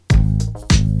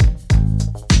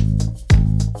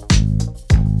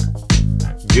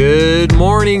Good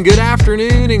morning, good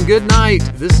afternoon, and good night.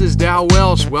 This is Dow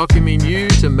Welsh welcoming you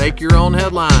to Make Your Own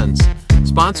Headlines,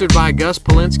 sponsored by Gus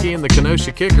Polinski and the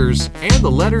Kenosha Kickers and the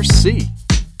letter C.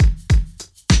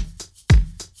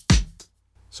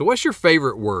 So what's your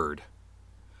favorite word?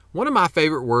 One of my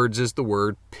favorite words is the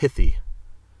word pithy.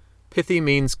 Pithy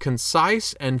means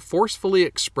concise and forcefully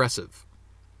expressive.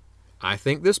 I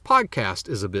think this podcast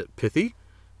is a bit pithy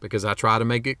because I try to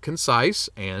make it concise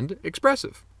and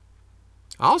expressive.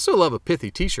 I also love a pithy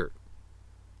t-shirt.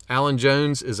 Alan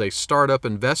Jones is a startup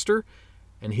investor,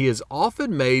 and he has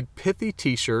often made pithy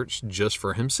t-shirts just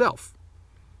for himself.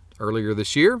 Earlier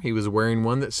this year, he was wearing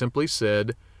one that simply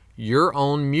said, "You're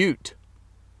on mute."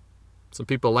 Some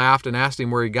people laughed and asked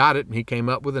him where he got it, and he came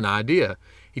up with an idea.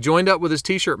 He joined up with his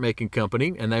t-shirt making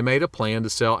company, and they made a plan to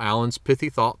sell Alan's pithy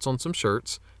thoughts on some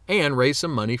shirts and raise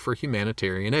some money for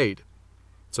humanitarian aid.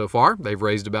 So far, they've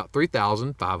raised about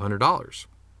 $3,500.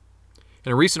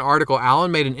 In a recent article,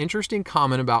 Alan made an interesting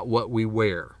comment about what we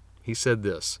wear. He said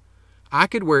this, "I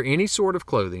could wear any sort of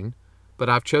clothing, but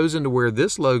I've chosen to wear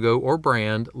this logo or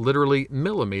brand literally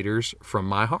millimeters from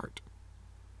my heart."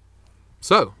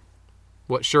 So,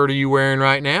 what shirt are you wearing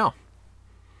right now?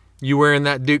 You wearing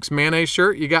that Duke's Mayonnaise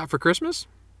shirt you got for Christmas?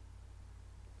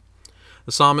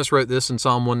 The psalmist wrote this in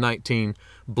Psalm 119,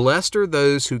 "Blessed are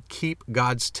those who keep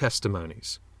God's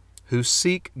testimonies, who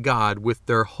seek God with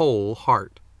their whole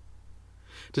heart."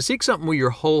 To seek something with your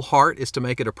whole heart is to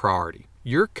make it a priority.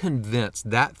 You're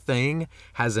convinced that thing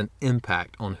has an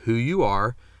impact on who you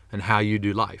are and how you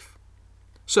do life.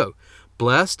 So,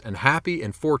 blessed and happy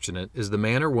and fortunate is the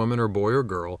man or woman or boy or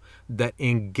girl that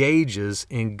engages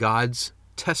in God's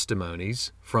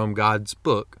testimonies from God's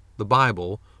book, the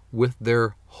Bible, with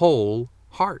their whole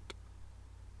heart.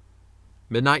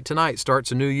 Midnight tonight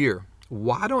starts a new year.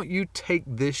 Why don't you take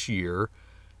this year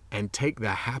and take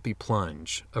the happy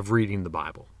plunge of reading the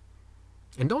Bible?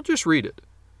 And don't just read it.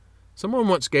 Someone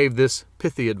once gave this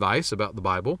pithy advice about the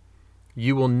Bible.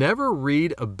 You will never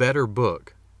read a better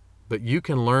book, but you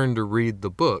can learn to read the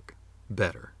book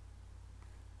better.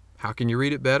 How can you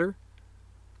read it better?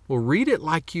 Well, read it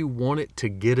like you want it to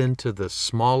get into the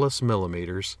smallest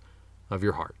millimeters of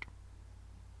your heart.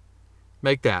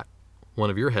 Make that one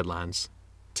of your headlines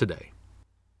today.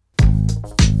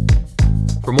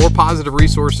 For more positive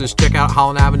resources, check out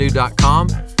HollandAvenue.com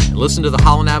and listen to the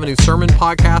Holland Avenue Sermon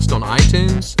Podcast on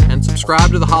iTunes and subscribe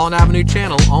to the Holland Avenue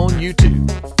channel on YouTube.